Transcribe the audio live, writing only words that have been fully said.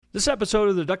This episode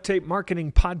of the Duct Tape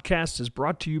Marketing Podcast is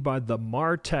brought to you by the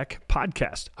MarTech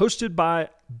Podcast, hosted by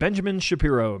Benjamin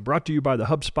Shapiro and brought to you by the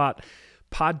HubSpot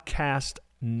Podcast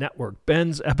Network.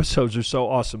 Ben's episodes are so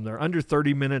awesome. They're under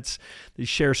 30 minutes. They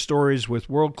share stories with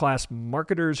world-class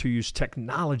marketers who use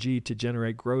technology to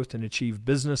generate growth and achieve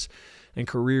business and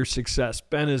career success.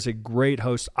 Ben is a great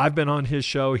host. I've been on his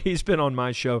show. He's been on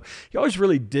my show. He always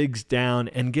really digs down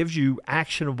and gives you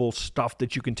actionable stuff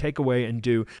that you can take away and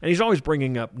do. And he's always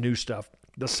bringing up new stuff.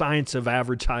 The science of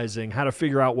advertising, how to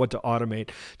figure out what to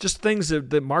automate, just things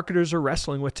that marketers are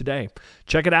wrestling with today.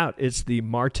 Check it out. It's the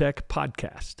MarTech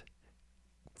Podcast.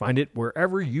 Find it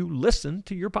wherever you listen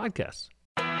to your podcasts.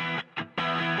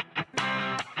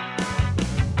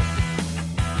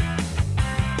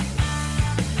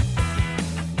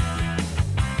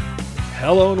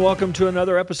 Hello and welcome to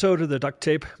another episode of the Duct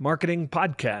Tape Marketing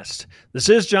Podcast. This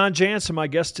is John Jantsch, and my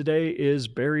guest today is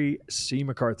Barry C.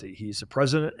 McCarthy. He's the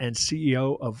president and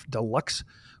CEO of Deluxe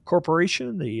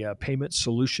Corporation, the payment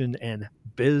solution and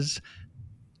biz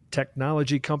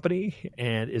technology company,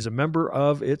 and is a member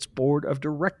of its board of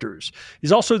directors.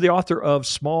 He's also the author of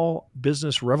Small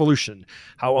Business Revolution,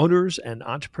 How Owners and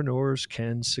Entrepreneurs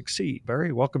Can Succeed.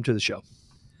 Barry, welcome to the show.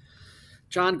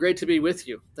 John, great to be with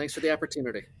you. Thanks for the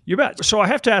opportunity. You bet. So I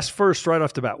have to ask first, right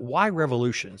off the bat, why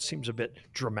revolution? It seems a bit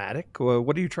dramatic.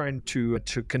 What are you trying to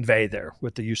convey there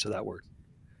with the use of that word?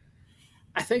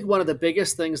 I think one of the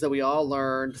biggest things that we all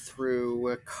learned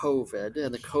through COVID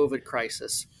and the COVID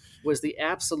crisis was the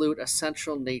absolute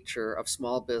essential nature of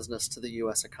small business to the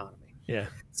U.S. economy. Yeah.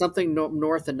 Something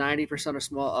north of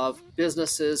 90% of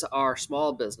businesses are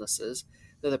small businesses.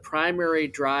 They're the primary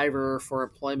driver for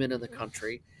employment in the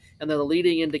country, and they're the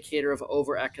leading indicator of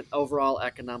overall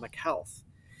economic health.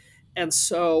 And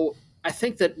so I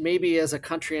think that maybe as a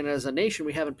country and as a nation,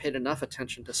 we haven't paid enough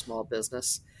attention to small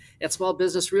business. And small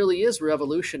business really is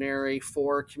revolutionary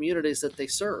for communities that they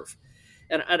serve.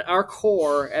 And at our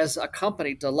core, as a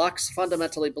company, Deluxe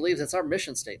fundamentally believes it's our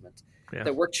mission statement,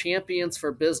 that we're champions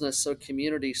for business so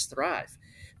communities thrive.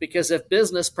 Because if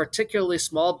business, particularly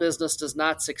small business, does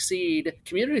not succeed,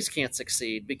 communities can't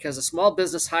succeed, because a small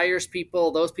business hires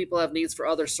people. Those people have needs for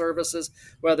other services,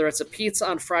 whether it's a pizza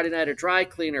on Friday night or dry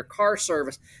clean or car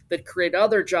service, that create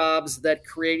other jobs, that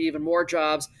create even more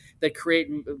jobs, that create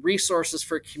resources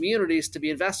for communities to be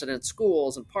invested in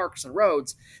schools and parks and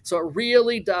roads. So it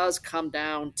really does come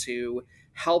down to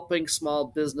helping small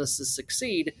businesses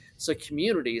succeed so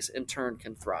communities in turn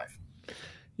can thrive.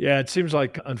 Yeah, it seems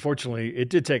like, unfortunately, it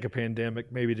did take a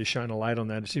pandemic maybe to shine a light on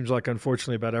that. It seems like,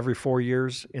 unfortunately, about every 4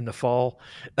 years in the fall,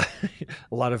 a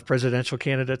lot of presidential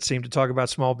candidates seem to talk about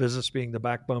small business being the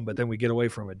backbone, but then we get away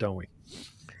from it, don't we?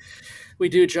 We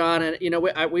do, John. And,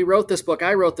 we wrote this book.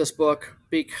 I wrote this book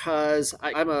because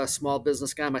I'm a small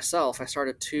business guy myself. I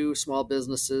started 2 small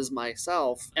businesses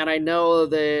myself. And I know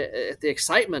the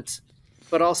excitement,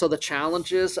 but also the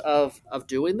challenges of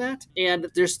doing that. And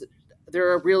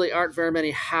there really aren't very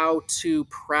many how-to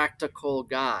practical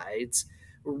guides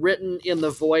written in the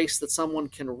voice that someone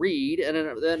can read. And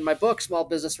in my book, Small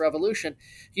Business Revolution,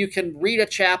 you can read a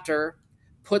chapter,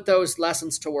 put those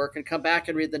lessons to work, and come back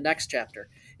and read the next chapter.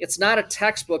 It's not a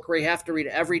textbook where you have to read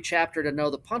every chapter to know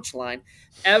the punchline.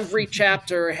 Every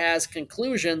chapter has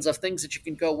conclusions of things that you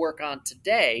can go work on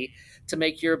today to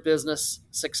make your business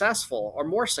successful or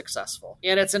more successful.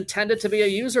 And it's intended to be a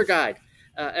user guide.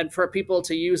 And for people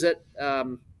to use it,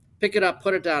 pick it up,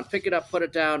 put it down, pick it up, put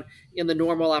it down in the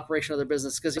normal operation of their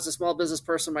business. Because as a small business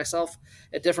person myself,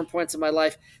 at different points in my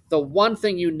life, the one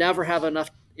thing you never have enough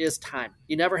is time.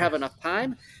 You never have enough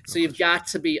time. So you've got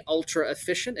to be ultra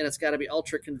efficient, and it's got to be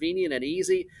ultra convenient and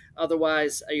easy.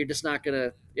 Otherwise, you're not going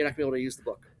to be able to use the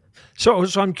book. So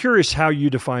I'm curious how you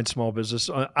define small business.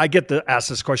 I get to ask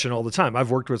this question all the time. I've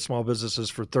worked with small businesses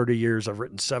for 30 years. I've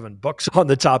written 7 books on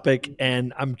the topic.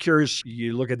 And I'm curious,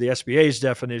 you look at the SBA's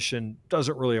definition,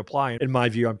 doesn't really apply in my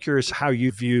view. I'm curious how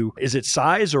you view, is it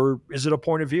size or is it a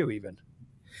point of view even?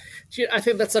 I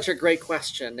think that's such a great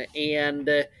question. And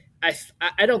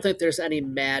I don't think there's any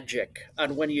magic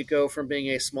on when you go from being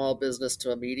a small business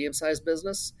to a medium-sized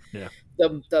business. Yeah.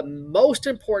 The most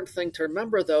important thing to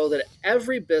remember, though, that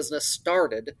every business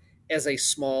started as a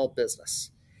small business.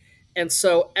 And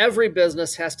so every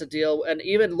business has to deal, and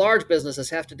even large businesses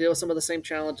have to deal with some of the same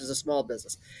challenges as small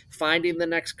business. Finding the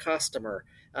next customer,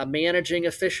 managing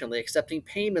efficiently, accepting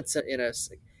payments in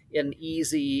an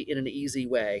easy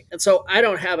way. And so I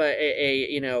don't have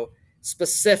a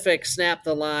specific, snap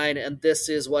the line, and this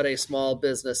is what a small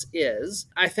business is.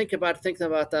 I think about thinking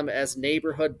about them as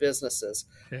neighborhood businesses,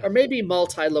 Yeah. or maybe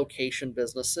multi-location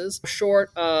businesses,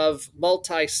 short of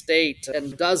multi-state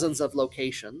and dozens of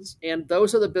locations. And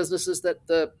those are the businesses that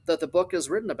the book is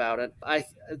written about. And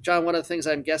John, one of the things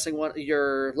I'm guessing one of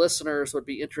your listeners would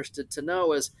be interested to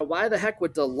know is why the heck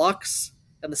would Deluxe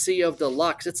and the CEO of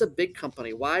Deluxe, it's a big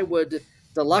company, why would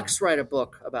Deluxe write a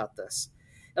book about this?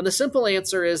 And the simple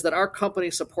answer is that our company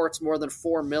supports more than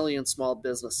 4 million small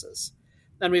businesses.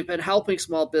 And we've been helping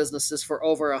small businesses for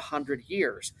over 100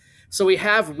 years. So we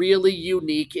have really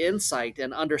unique insight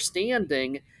and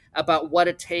understanding about what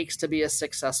it takes to be a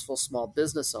successful small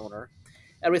business owner.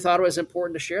 And we thought it was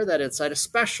important to share that insight,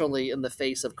 especially in the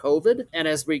face of COVID. And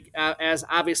as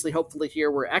obviously, hopefully here,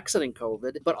 we're exiting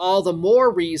COVID, but all the more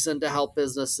reason to help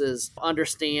businesses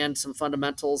understand some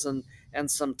fundamentals and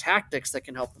some tactics that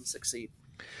can help them succeed.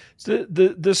 So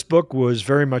this book was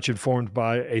very much informed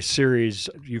by a series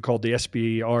you called the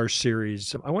SBR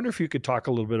series. I wonder if you could talk a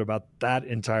little bit about that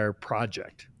entire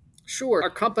project. Sure.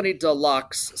 Our company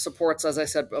Deluxe supports, as I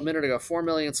said a minute ago, 4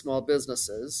 million small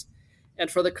businesses. And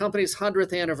for the company's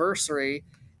 100th anniversary,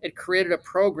 it created a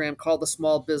program called the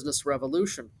Small Business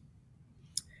Revolution.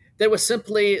 That was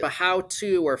simply a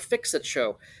how-to or fix-it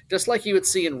show. Just like you would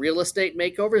see in real estate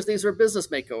makeovers, these were business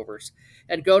makeovers.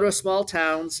 And go to small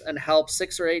towns and help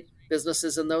 6 or 8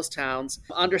 businesses in those towns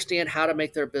understand how to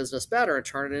make their business better and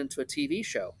turn it into a TV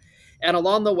show. And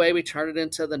along the way, we turned it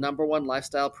into the #1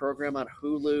 lifestyle program on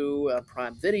Hulu,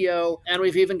 Prime Video, and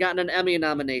we've even gotten an Emmy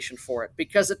nomination for it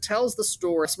because it tells the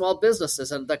story of small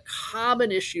businesses and the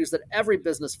common issues that every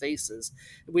business faces.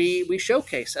 We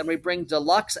showcase and we bring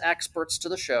Deluxe experts to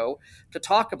the show to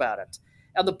talk about it.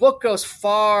 And the book goes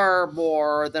far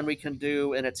more than we can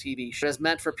do in a TV show. It's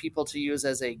meant for people to use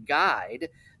as a guide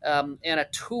and a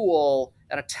tool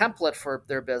and a template for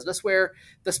their business, where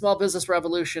the Small Business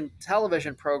Revolution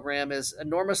television program is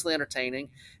enormously entertaining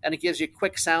and it gives you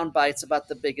quick sound bites about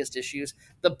the biggest issues.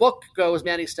 The book goes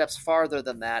many steps farther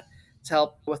than that to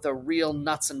help with the real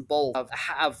nuts and bolts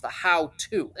of the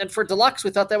how-to. And for Deluxe, we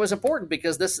thought that was important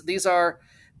because this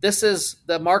is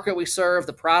the market we serve,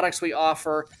 the products we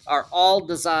offer are all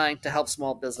designed to help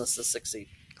small businesses succeed.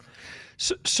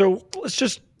 So let's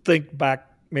just think back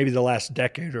maybe the last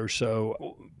decade or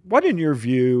so. What, in your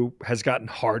view, has gotten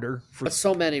harder? In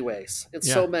so many ways.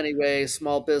 So many ways,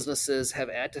 small businesses have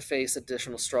had to face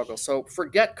additional struggles. So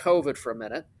forget COVID for a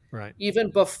minute. Right. Even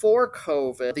before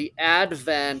COVID, the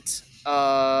advent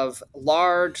of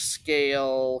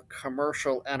large-scale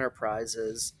commercial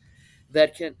enterprises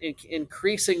that can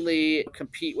increasingly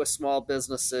compete with small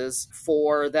businesses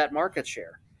for that market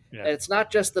share. Yeah. And it's not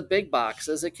just the big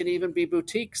boxes. It can even be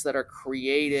boutiques that are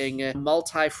creating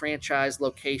multi-franchise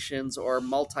locations or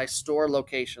multi-store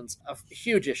locations. A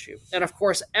huge issue. And of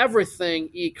course, everything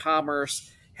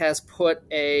e-commerce has put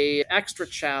an extra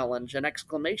challenge, an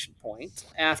exclamation point,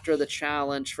 after the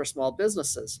challenge for small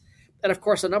businesses. And of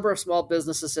course, a number of small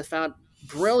businesses have found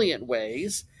brilliant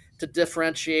ways to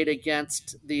differentiate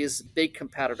against these big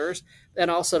competitors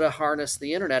and also to harness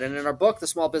the internet. And in our book, The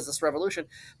Small Business Revolution,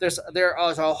 there is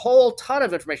a whole ton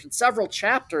of information, several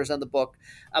chapters in the book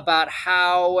about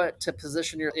how to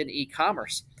position in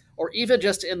e-commerce or even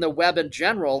just in the web in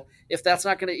general. If that's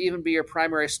not going to even be your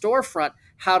primary storefront,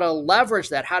 how to leverage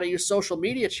that, how to use social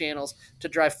media channels to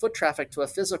drive foot traffic to a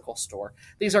physical store.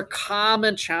 These are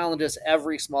common challenges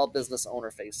every small business owner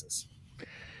faces.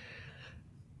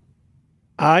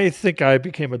 I think I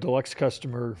became a Deluxe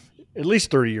customer at least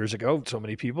 30 years ago. So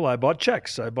many people, I bought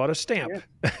checks. I bought a stamp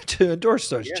to endorse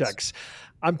those checks.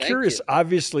 I'm curious.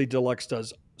 Obviously, Deluxe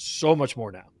does so much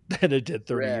more now than it did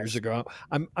 30 years ago.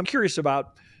 I'm curious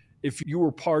about if you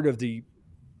were part of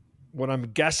what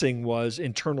I'm guessing was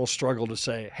internal struggle to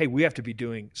say, hey, we have to be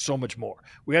doing so much more.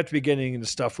 We have to be getting into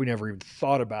stuff we never even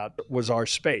thought about was our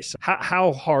space.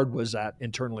 How hard was that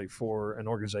internally for an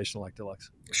organization like Deluxe?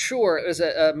 Sure. It was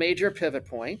a major pivot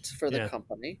point for the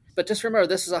company. But just remember,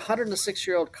 this is a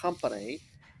 106-year-old company,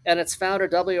 and its founder,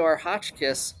 W.R.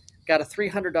 Hotchkiss, got a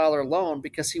 $300 loan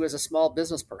because he was a small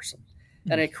business person.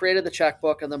 And he created the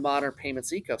checkbook and the modern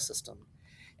payments ecosystem.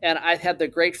 And I had the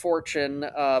great fortune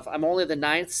of, I'm only the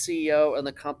 9th CEO in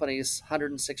the company's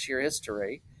 106-year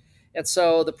history. And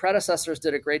so the predecessors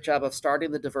did a great job of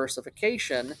starting the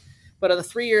diversification. But in the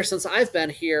 3 years since I've been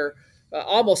here,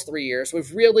 almost 3 years,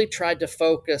 we've really tried to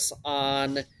focus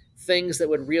on things that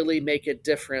would really make a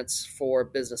difference for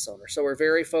business owners. So we're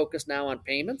very focused now on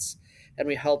payments, and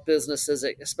we help businesses,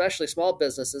 especially small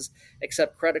businesses,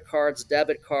 accept credit cards,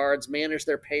 debit cards, manage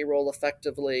their payroll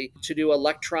effectively, to do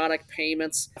electronic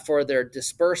payments for their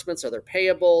disbursements or their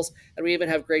payables. And we even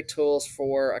have great tools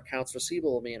for accounts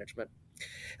receivable management.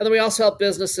 And then we also help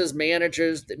businesses manage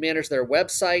their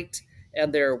website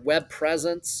and their web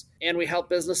presence. And we help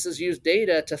businesses use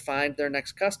data to find their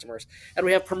next customers. And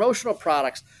we have promotional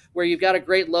products where you've got a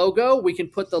great logo. We can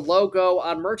put the logo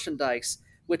on merchandise,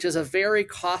 which is a very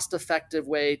cost-effective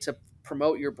way to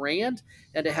promote your brand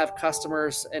and to have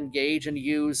customers engage and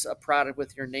use a product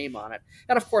with your name on it.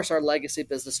 And of course, our legacy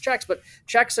business checks, but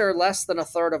checks are less than a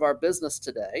third of our business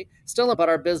today. Still, but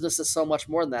our business is so much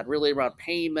more than that, really around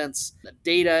payments,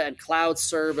 data and cloud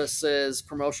services,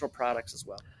 promotional products as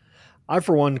well. I,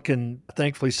 for one, can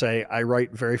thankfully say I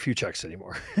write very few checks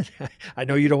anymore. I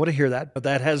know you don't want to hear that, but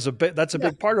that's a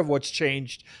big part of what's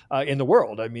changed in the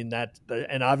world. I mean,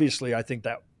 and obviously I think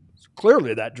that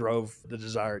clearly that drove the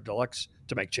desire at Deluxe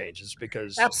to make changes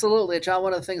because. Absolutely. John,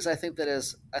 one of the things I think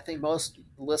most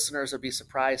listeners would be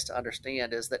surprised to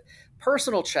understand is that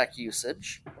personal check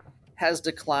usage has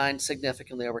declined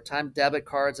significantly over time. Debit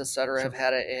cards, et cetera, have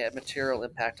had a material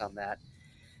impact on that.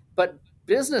 But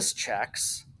business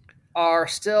checks are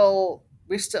still,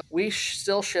 we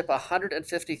still ship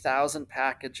 150,000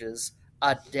 packages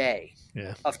a day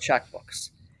of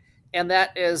checkbooks. And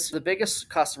that is the biggest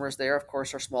customers there, of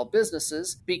course, are small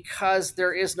businesses because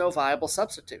there is no viable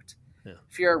substitute. Yeah.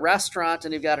 If you're a restaurant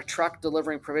and you've got a truck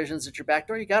delivering provisions at your back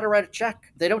door, you got to write a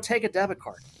check. They don't take a debit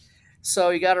card. So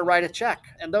you got to write a check.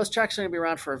 And those checks are going to be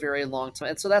around for a very long time.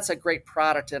 And so that's a great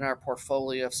product in our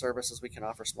portfolio of services we can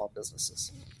offer small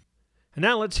businesses. And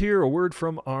now let's hear a word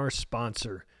from our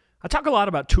sponsor. I talk a lot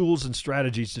about tools and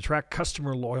strategies to track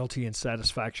customer loyalty and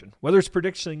satisfaction, whether it's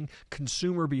predicting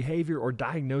consumer behavior or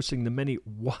diagnosing the many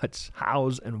whats,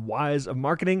 hows, and whys of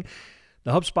marketing.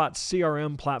 The HubSpot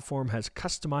CRM platform has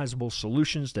customizable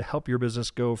solutions to help your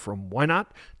business go from why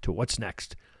not to what's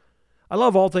next. I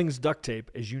love all things duct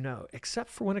tape, as you know,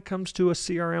 except for when it comes to a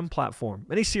CRM platform.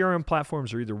 Many CRM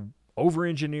platforms are either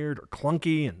over-engineered or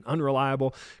clunky and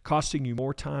unreliable, costing you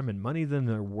more time and money than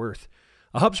they're worth.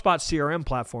 A HubSpot CRM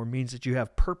platform means that you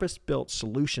have purpose-built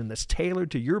solution that's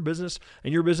tailored to your business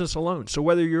and your business alone. So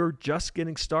whether you're just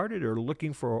getting started or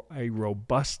looking for a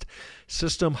robust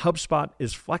system, HubSpot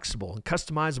is flexible and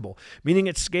customizable, meaning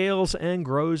it scales and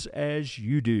grows as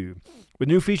you do. With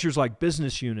new features like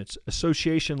business units,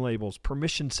 association labels,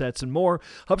 permission sets, and more,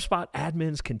 HubSpot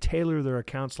admins can tailor their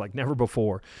accounts like never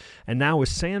before. And now with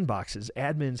sandboxes,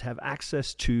 admins have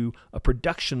access to a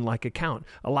production-like account,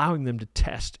 allowing them to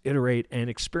test, iterate, and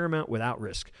experiment without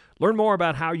risk. Learn more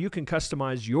about how you can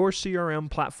customize your CRM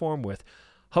platform with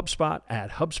HubSpot at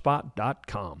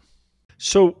HubSpot.com.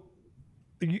 So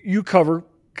you cover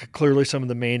clearly some of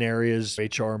the main areas,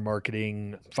 HR,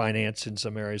 marketing, finance in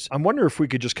some areas. I'm wondering if we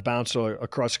could just bounce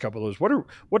across a couple of those.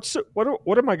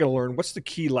 What am I going to learn? What's the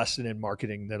key lesson in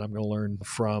marketing that I'm going to learn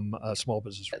from a small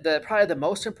business? Probably the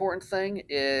most important thing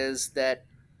is that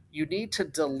you need to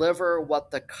deliver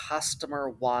what the customer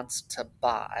wants to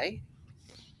buy,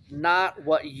 not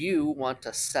what you want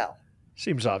to sell.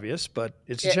 Seems obvious, but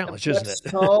it's a challenge, isn't it?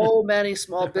 So many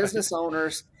small business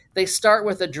owners, they start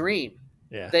with a dream.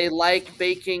 Yeah. They like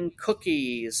baking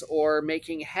cookies or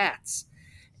making hats.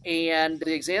 And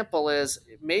the example is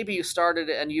maybe you started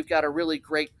and you've got a really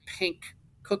great pink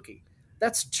cookie.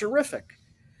 That's terrific.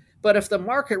 But if the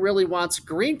market really wants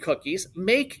green cookies,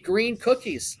 make green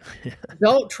cookies.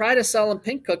 Don't try to sell them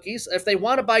pink cookies. If they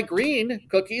want to buy green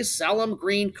cookies, sell them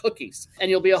green cookies. And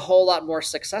you'll be a whole lot more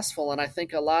successful. And I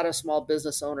think a lot of small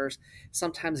business owners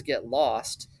sometimes get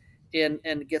lost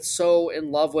and get so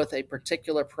in love with a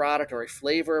particular product or a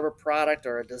flavor of a product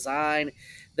or a design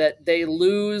that they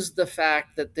lose the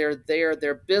fact that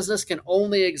their business can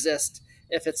only exist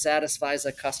if it satisfies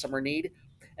a customer need.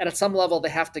 And at some level, they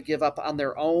have to give up on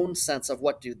their own sense of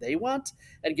what do they want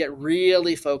and get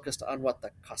really focused on what the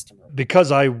customer wants.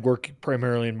 Because I work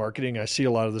primarily in marketing, I see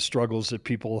a lot of the struggles that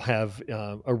people have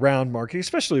around marketing,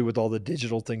 especially with all the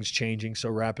digital things changing so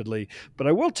rapidly. But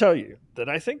I will tell you that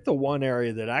I think the one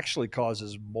area that actually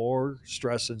causes more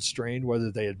stress and strain,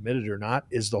 whether they admit it or not,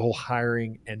 is the whole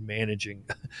hiring and managing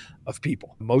of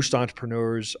people. Most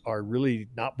entrepreneurs are really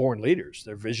not born leaders.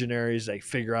 They're visionaries. They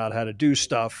figure out how to do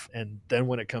stuff. And then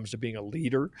when it comes to being a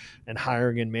leader and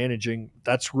hiring and managing,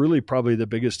 that's really probably the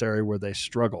biggest area where they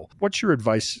struggle. What's your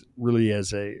advice really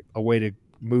as a way to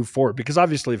move forward? Because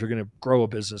obviously if you're going to grow a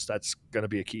business, that's going to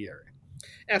be a key area.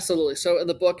 Absolutely. So in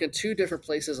the book, in two different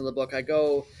places in the book, I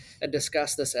go and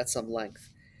discuss this at some length.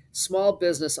 small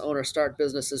business owners start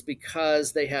businesses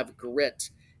because they have grit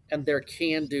and they're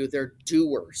can do, they're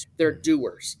doers. They're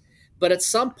doers. But at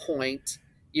some point,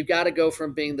 you've got to go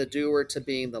from being the doer to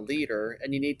being the leader,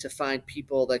 and you need to find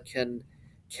people that can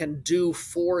do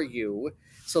for you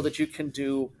so that you can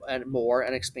do more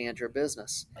and expand your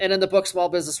business. And in the book Small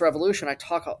Business Revolution, I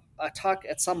talk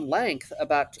at some length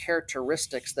about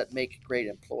characteristics that make great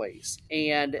employees.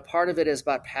 And part of it is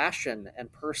about passion and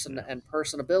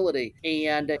personability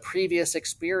and previous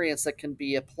experience that can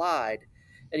be applied.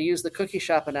 And use the cookie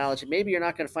shop analogy. Maybe you're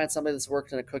not going to find somebody that's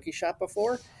worked in a cookie shop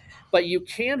before, but you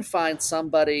can find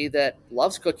somebody that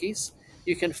loves cookies.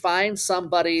 You can find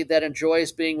somebody that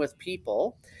enjoys being with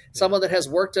people, someone that has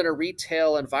worked in a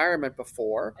retail environment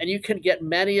before, and you can get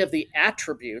many of the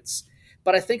attributes.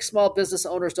 But I think small business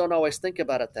owners don't always think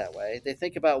about it that way. They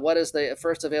think about what is the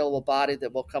first available body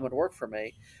that will come and work for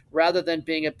me, rather than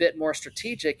being a bit more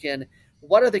strategic in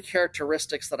what are the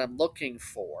characteristics that I'm looking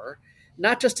for,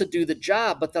 not just to do the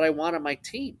job, but that I want on my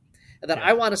team and that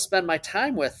I want to spend my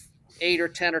time with 8 or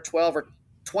 10 or 12 or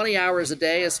 20 hours a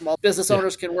day, as small business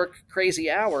owners can work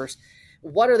crazy hours.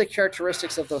 What are the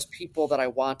characteristics of those people that I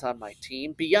want on my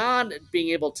team beyond being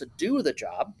able to do the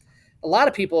job? A lot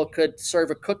of people could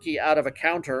serve a cookie out of a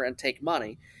counter and take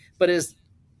money, but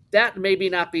that maybe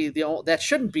not be that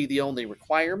shouldn't be the only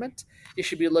requirement. You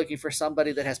should be looking for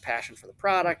somebody that has passion for the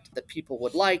product, that people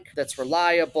would like, that's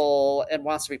reliable, and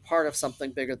wants to be part of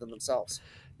something bigger than themselves.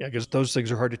 Yeah, because those things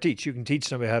are hard to teach. You can teach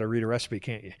somebody how to read a recipe,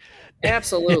 can't you?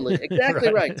 Absolutely.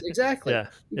 Exactly right. Exactly. Yeah.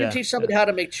 You can teach somebody how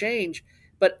to make change,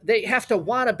 but they have to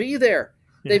want to be there.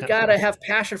 They've got to have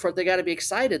passion for it. They got to be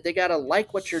excited. They got to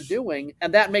like what you're doing.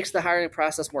 And that makes the hiring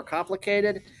process more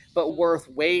complicated, but worth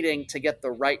waiting to get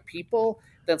the right people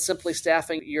than simply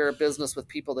staffing your business with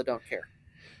people that don't care.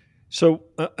 So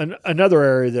another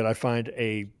area that I find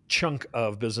a chunk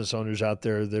of business owners out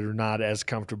there that are not as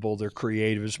comfortable, they're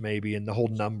creatives maybe, and the whole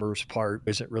numbers part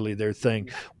isn't really their thing.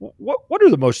 What are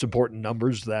the most important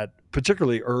numbers that,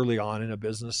 particularly early on in a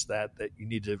business, that you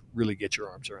need to really get your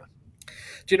arms around?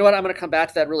 Do you know what? I'm going to come back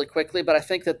to that really quickly, but I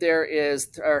think that there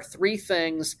are three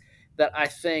things that I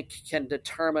think can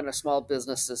determine a small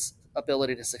business's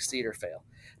ability to succeed or fail.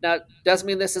 Now, it doesn't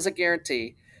mean this is a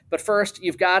guarantee. But first,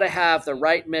 you've got to have the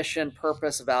right mission,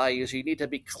 purpose, values. You need to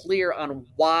be clear on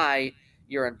why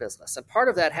you're in business. And part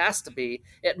of that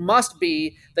it must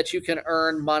be that you can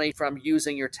earn money from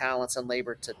using your talents and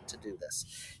labor to do this.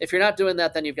 If you're not doing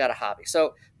that, then you've got a hobby.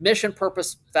 So mission,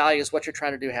 purpose, values, what you're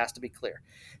trying to do has to be clear.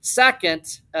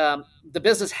 Second, the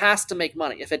business has to make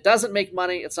money. If it doesn't make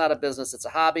money, it's not a business, it's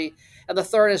a hobby. And the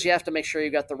third is you have to make sure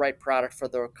you got the right product for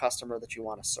the customer that you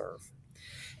want to serve.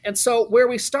 And so where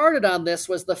we started on this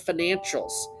was the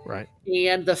financials. Right.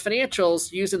 And the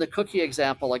financials, using the cookie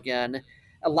example again,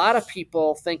 a lot of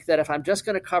people think that if I'm just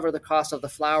going to cover the cost of the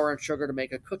flour and sugar to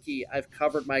make a cookie, I've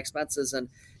covered my expenses. And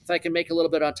if I can make a little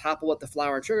bit on top of what the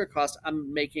flour and sugar cost,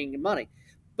 I'm making money.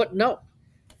 But no,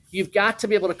 you've got to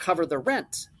be able to cover the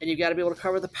rent, and you've got to be able to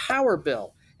cover the power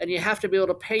bill, and you have to be able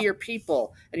to pay your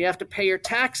people, and you have to pay your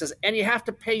taxes, and you have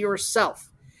to pay yourself.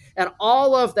 And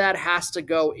all of that has to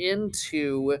go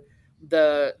into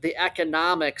the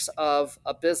economics of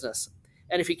a business.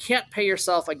 And if you can't pay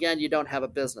yourself, again, you don't have a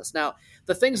business. Now,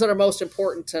 the things that are most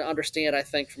important to understand, I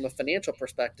think, from a financial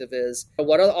perspective is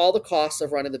what are all the costs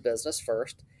of running the business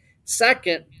first?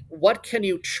 Second, what can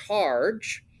you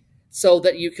charge so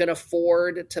that you can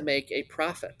afford to make a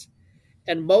profit?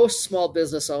 And most small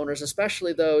business owners,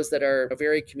 especially those that are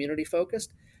very community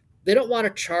focused, they don't want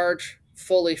to charge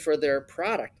fully for their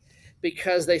product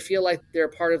because they feel like they're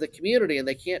part of the community and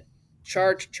they can't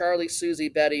charge Charlie, Susie,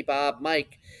 Betty, Bob,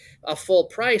 Mike a full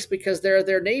price because they're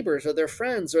their neighbors or their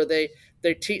friends, or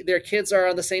their kids are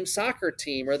on the same soccer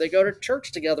team, or they go to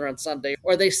church together on Sunday,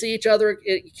 or they see each other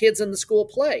kids in the school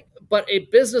play. But a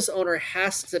business owner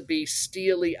has to be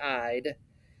steely-eyed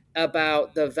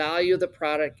about the value the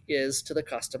product is to the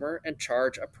customer and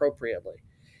charge appropriately.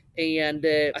 And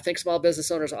I think small business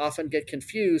owners often get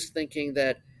confused thinking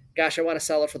that, gosh, I want to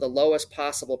sell it for the lowest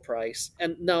possible price.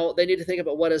 And no, they need to think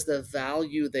about what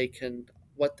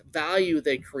value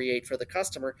they create for the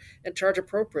customer and charge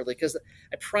appropriately. Because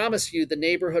I promise you, the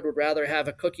neighborhood would rather have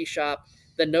a cookie shop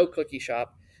than no cookie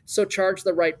shop. So charge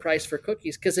the right price for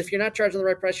cookies. Because if you're not charging the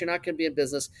right price, you're not going to be in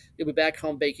business. You'll be back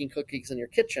home baking cookies in your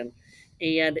kitchen,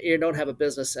 and you don't have a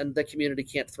business, and the community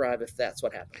can't thrive if that's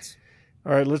what happens.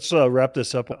 All right, let's wrap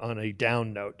this up on a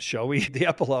down note, shall we? The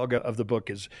epilogue of the book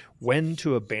is when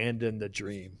to abandon the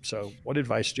dream. So what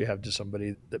advice do you have to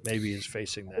somebody that maybe is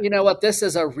facing that? You know what? This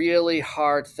is a really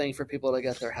hard thing for people to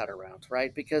get their head around,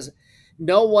 right? Because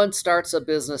No one starts a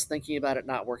business thinking about it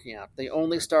not working out. They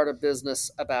only start a business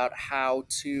about how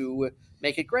to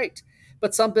make it great.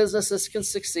 But some businesses can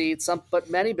succeed, but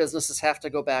many businesses have to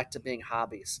go back to being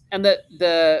hobbies. And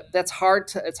that's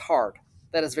hard it's hard.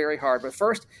 That is very hard. But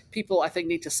first, people I think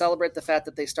need to celebrate the fact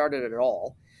that they started it at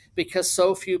all, because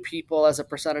so few people as a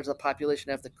percentage of the population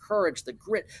have the courage, the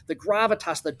grit, the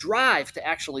gravitas, the drive to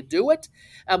actually do it.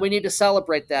 And we need to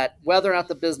celebrate that, whether or not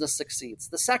the business succeeds.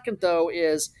 The second, though,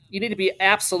 is you need to be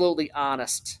absolutely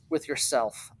honest with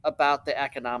yourself about the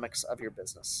economics of your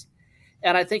business.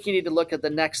 And I think you need to look at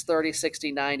the next 30,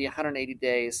 60, 90, 180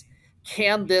 days.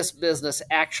 Can this business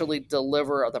actually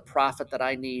deliver the profit that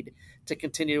I need to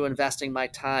continue investing my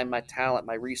time, my talent,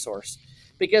 my resource?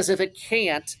 Because if it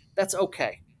can't, that's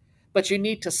okay. But you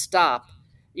need to stop.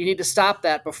 You need to stop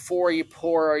that before you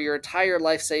pour your entire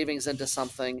life savings into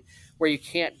something where you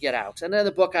can't get out. And in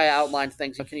the book, I outlined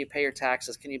things. Can you pay your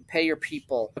taxes? Can you pay your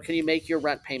people? Can you make your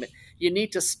rent payment? You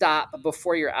need to stop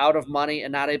before you're out of money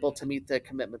and not able to meet the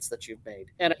commitments that you've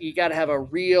made. And you got to have a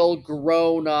real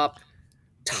grown-up,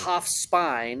 tough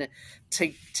spine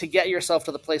to get yourself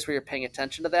to the place where you're paying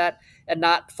attention to that and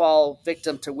not fall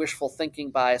victim to wishful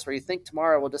thinking bias where you think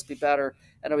tomorrow will just be better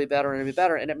and it'll be better and it'll be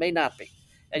better, and it may not be.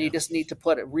 And you just need to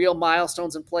put real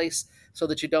milestones in place so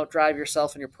that you don't drive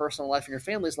yourself and your personal life and your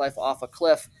family's life off a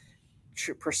cliff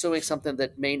pursuing something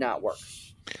that may not work.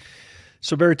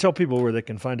 So Barry, tell people where they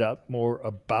can find out more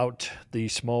about the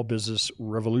Small Business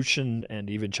Revolution and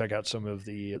even check out some of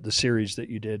the series that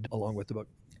you did along with the book.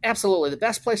 Absolutely. The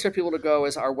best place for people to go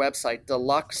is our website,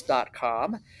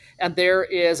 deluxe.com. And there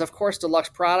is, of course, Deluxe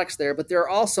products there, but there are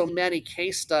also many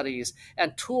case studies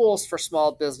and tools for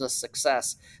small business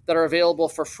success that are available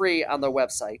for free on the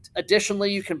website.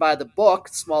 Additionally, you can buy the book,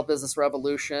 Small Business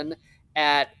Revolution,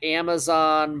 at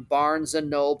Amazon, Barnes &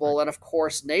 Noble, and of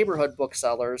course, neighborhood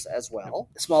booksellers as well,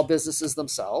 small businesses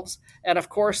themselves. And of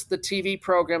course, the TV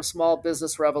program Small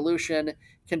Business Revolution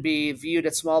can be viewed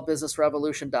at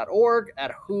smallbusinessrevolution.org,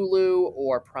 at Hulu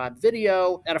or Prime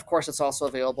Video. And of course, it's also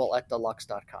available at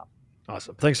deluxe.com.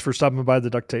 Awesome. Thanks for stopping by the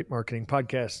Duct Tape Marketing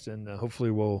Podcast, and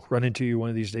hopefully we'll run into you one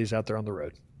of these days out there on the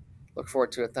road. Look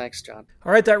forward to it. Thanks, John.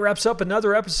 All right, that wraps up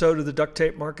another episode of the Duct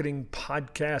Tape Marketing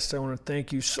Podcast. I want to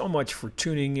thank you so much for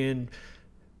tuning in.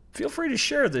 Feel free to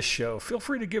share this show. Feel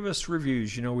free to give us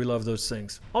reviews. You know, we love those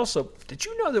things. Also, did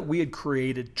you know that we had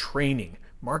created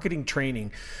marketing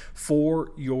training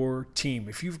for your team?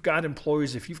 If you've got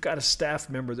employees, if you've got a staff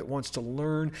member that wants to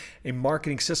learn a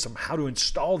marketing system, how to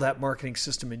install that marketing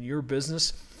system in your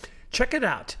business, check it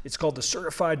out. It's called the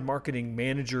Certified Marketing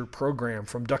Manager Program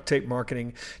from Duct Tape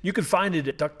Marketing. You can find it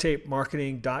at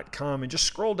ducttapemarketing.com and just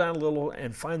scroll down a little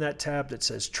and find that tab that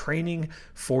says Training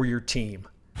for Your Team.